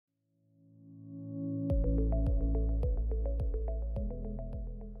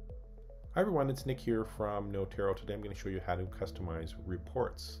Hi everyone, it's Nick here from Noterro. Today I'm going to show you how to customize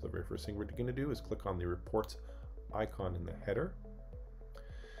reports. The very first thing we're going to do is click on the reports icon in the header,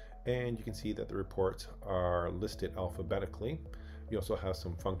 and you can see that the reports are listed alphabetically. You also have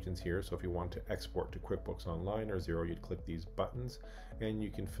some functions here, so if you want to export to QuickBooks Online or Xero, you'd click these buttons, and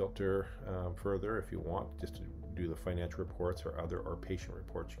you can filter further if you want, just to do the financial reports or other or patient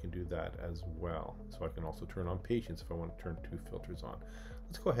reports. You can do that as well. So I can also turn on patients if I want to turn two filters on.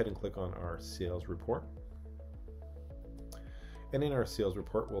 Let's go ahead and click on our sales report. And in our sales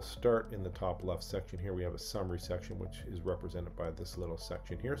report, we'll start in the top left section here. We have a summary section, which is represented by this little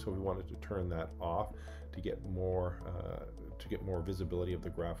section here. So if we wanted to turn that off to get more visibility of the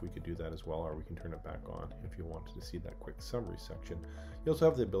graph, we could do that as well, or we can turn it back on if you wanted to see that quick summary section. You also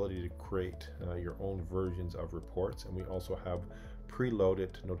have the ability to create your own versions of reports, and we also have preloaded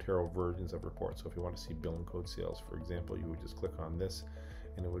Noterro versions of reports. So if you want to see billing code sales, for example, you would just click on this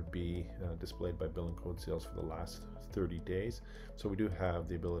and it would be displayed by billing code sales for the last 30 days. So we do have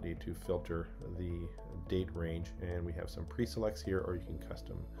the ability to filter the date range, and we have some pre-selects here, or you can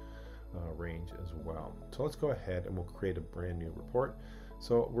custom range as well. So let's go ahead and we'll create a brand new report.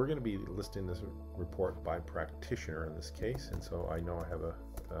 So we're going to be listing this report by practitioner in this case, and so I know I have a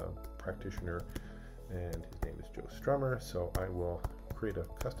practitioner and his name is Joe Strummer, so I will create a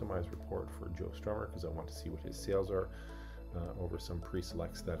customized report for Joe Strummer because I want to see what his sales are over some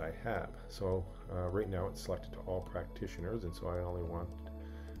pre-selects that I have. So right now it's selected to all practitioners, and so I only want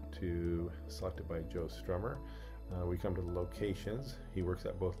to select it by Joe Strummer. We come to the locations. He works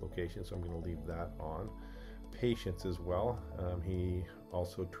at both locations, so I'm going to leave that on. Patients as well. He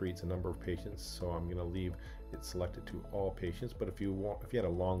also treats a number of patients, so I'm going to leave it selected to all patients. But if you had a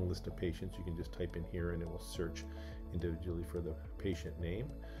long list of patients, you can just type in here and it will search individually for the patient name.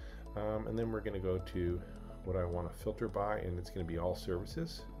 And then we're going to go to what I want to filter by, and it's going to be all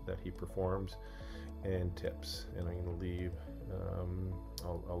services that he performs and tips. And I'm going to leave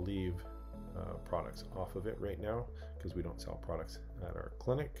I'll leave products off of it right now because we don't sell products at our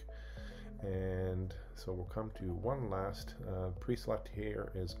clinic. And so we'll come to one last pre-select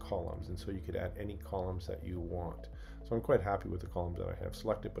here is columns, and so you could add any columns that you want. So I'm quite happy with the columns that I have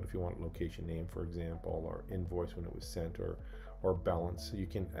selected, but if you want location name, for example, or invoice when it was sent, or balance, you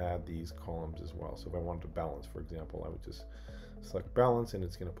can add these columns as well. So if I wanted to balance, for example, I would just select balance, and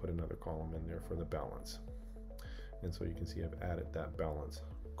it's going to put another column in there for the balance. And so you can see I've added that balance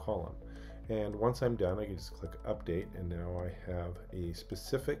column. And once I'm done, I can just click update, and now I have a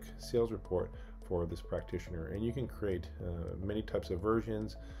specific sales report for this practitioner. And you can create many types of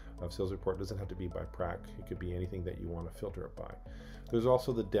versions of sales report. It doesn't have to be by prac. It could be anything that you want to filter it by. There's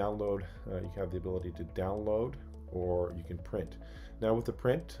also the download. You have the ability to download, or you can print. Now with the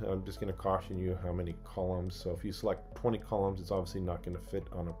print, I'm just going to caution you how many columns. So if you select 20 columns, it's obviously not going to fit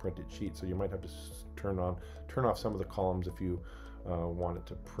on a printed sheet. So you might have to turn off some of the columns if you want it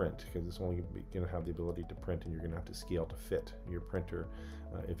to print, because it's only going to have the ability to print, and you're going to have to scale to fit your printer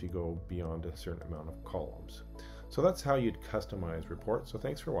if you go beyond a certain amount of columns. So that's how you'd customize reports. So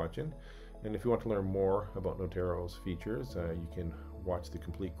thanks for watching, and if you want to learn more about Noterro's features, you can watch the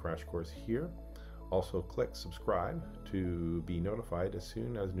complete crash course here. Also click subscribe to be notified as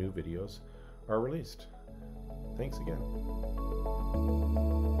soon as new videos are released. Thanks again.